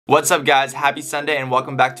What's up guys, happy Sunday and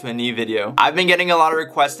welcome back to a new video. I've been getting a lot of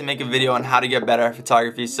requests to make a video on how to get better at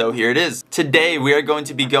photography, so here it is. Today we are going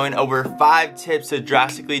to be going over 5 tips to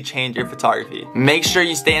drastically change your photography. Make sure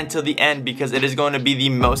you stay until the end because it is going to be the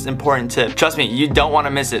most important tip. Trust me, you don't want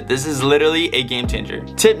to miss it. This is literally a game changer.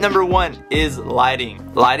 Tip number 1 is lighting.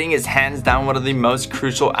 Lighting is hands down one of the most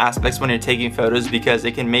crucial aspects when you're taking photos because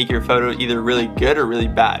it can make your photo either really good or really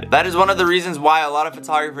bad. That is one of the reasons why a lot of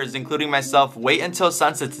photographers, including myself, wait until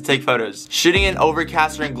sunset to take photos. Shooting in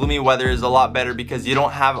overcast or in gloomy weather is a lot better because you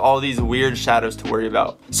don't have all these weird shadows to worry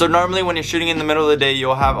about. So normally when you're shooting in the middle of the day,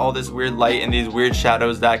 you'll have all this weird light and these weird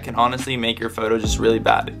shadows that can honestly make your photo just really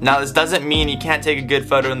bad. Now this doesn't mean you can't take a good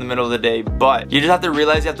photo in the middle of the day, but you just have to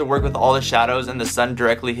realize you have to work with all the shadows and the sun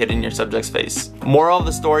directly hitting your subject's face. Moral of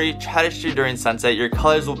the story, try to shoot during sunset. Your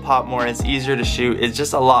colors will pop more, it's easier to shoot, it's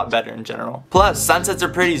just a lot better in general. Plus, sunsets are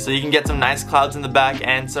pretty, so you can get some nice clouds in the back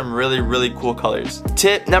and some really cool colors.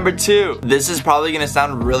 Tip number 2. This is probably gonna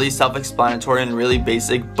sound really self-explanatory and really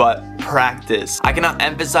basic, but practice. I cannot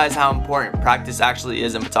emphasize how important practice actually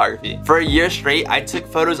is in photography. For a year straight, I took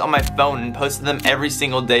photos on my phone and posted them every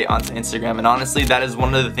single day onto Instagram, and honestly, that is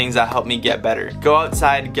one of the things that helped me get better. Go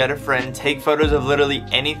outside, get a friend, take photos of literally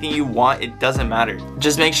anything you want, it doesn't matter.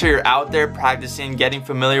 Just make sure you're out there practicing, getting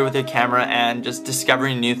familiar with your camera, and just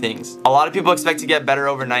discovering new things. A lot of people expect to get better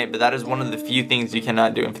overnight, but that is one of the few things you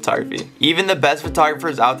cannot do in photography. Even the best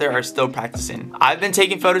photographers out there are still practicing. I've been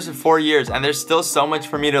taking photos for 4 years, and there's still so much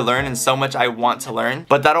for me to learn and so much I want to learn,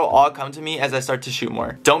 but that'll all come to me as I start to shoot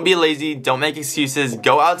more. Don't be lazy, don't make excuses,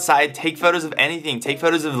 go outside, take photos of anything, take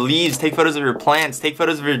photos of leaves, take photos of your plants, take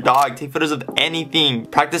photos of your dog, take photos of anything.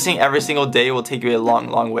 Practicing every single day will take you a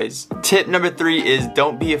long ways. Tip number 3 is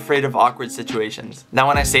don't be afraid of awkward situations. Now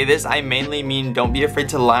when I say this, I mainly mean don't be afraid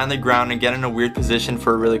to lie on the ground and get in a weird position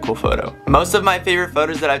for a really cool photo. Most of my favorite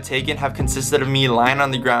photos that I've taken have consisted of me lying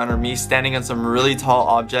on the ground or me standing on some really tall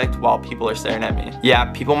object while people are staring at me. Yeah,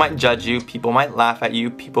 people might judge you, people might laugh at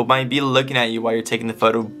you, people might be looking at you while you're taking the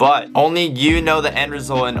photo, but only you know the end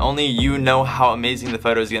result and only you know how amazing the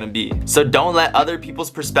photo is gonna be. So don't let other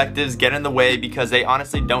people's perspectives get in the way because they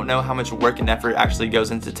honestly don't know how much work and effort actually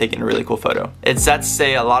goes into taking a really cool photo. It's sad to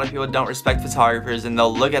say a lot of people don't respect photographers and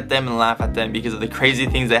they'll look at them and laugh at them because of the crazy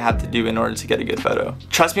things they have to do in order to get a good photo.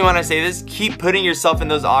 Trust me when I say this, keep putting yourself in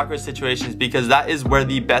those awkward situations because that is where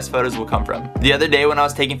the best photos will come from. The other day when I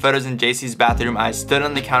was taking photos in JC's bathroom, I stood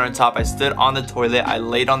on the countertop, I stood on the toilet, I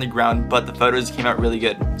laid on the ground, but the photos came out really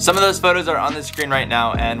good. Some of those photos are on the screen right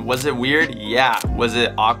now, and was it weird? Yeah. Was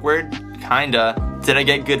it awkward? Kinda. Did I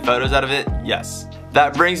get good photos out of it? Yes.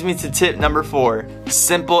 That brings me to tip number 4.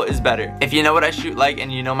 Simple is better. If you know what I shoot like and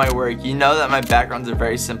you know my work, you know that my backgrounds are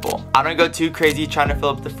very simple. I don't go too crazy trying to fill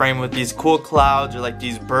up the frame with these cool clouds or like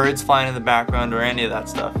these birds flying in the background or any of that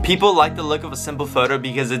stuff. People like the look of a simple photo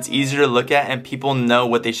because it's easier to look at and people know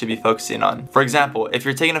what they should be focusing on. For example, if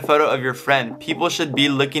you're taking a photo of your friend, people should be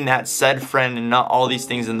looking at said friend and not all these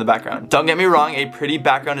things in the background. Don't get me wrong, a pretty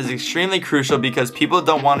background is extremely crucial because people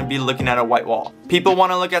don't want to be looking at a white wall. People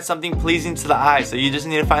want to look at something pleasing to the eye, so you just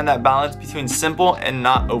need to find that balance between simple and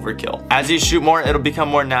not overkill. As you shoot more, it'll become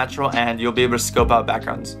more natural and you'll be able to scope out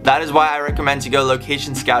backgrounds. That is why I recommend to go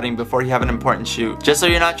location scouting before you have an important shoot, just so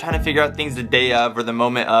you're not trying to figure out things the day of or the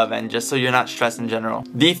moment of, and just so you're not stressed in general.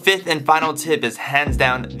 The 5th and final tip is hands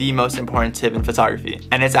down the most important tip in photography,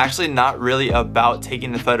 and it's actually not really about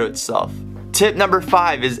taking the photo itself. Tip number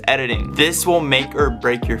 5 is editing. This will make or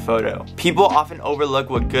break your photo. People often overlook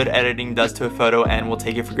what good editing does to a photo and will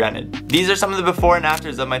take it for granted. These are some of the before and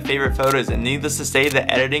afters of my favorite photos, and needless to say, the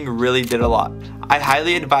editing really did a lot. I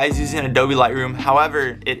highly advise using Adobe Lightroom,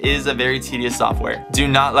 however, it is a very tedious software. Do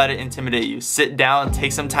not let it intimidate you. Sit down,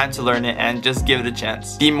 take some time to learn it, and just give it a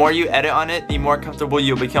chance. The more you edit on it, the more comfortable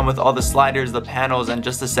you'll become with all the sliders, the panels, and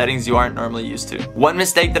just the settings you aren't normally used to. One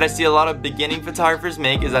mistake that I see a lot of beginning photographers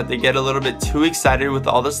make is that they get a little bit too excited with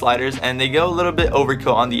all the sliders and they go a little bit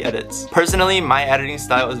overkill on the edits. Personally, my editing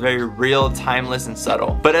style is very real, timeless, and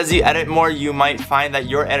subtle. But as you edit more, you might find that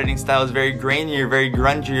your editing style is very grainy or very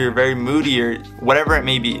grungy or very moody or whatever it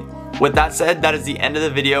may be. With that said, that is the end of the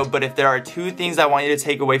video, but if there are 2 things I want you to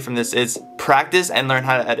take away from this, it's practice and learn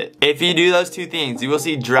how to edit. If you do those 2 things, you will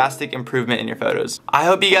see drastic improvement in your photos. I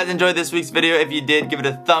hope you guys enjoyed this week's video. If you did, give it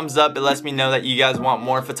a thumbs up. It lets me know that you guys want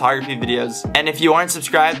more photography videos. And if you aren't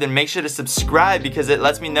subscribed, then make sure to subscribe because it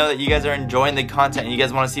lets me know that you guys are enjoying the content and you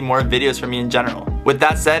guys want to see more videos from me in general. With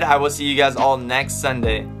that said, I will see you guys all next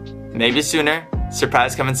Sunday. Maybe sooner.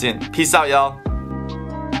 Surprise coming soon. Peace out, y'all.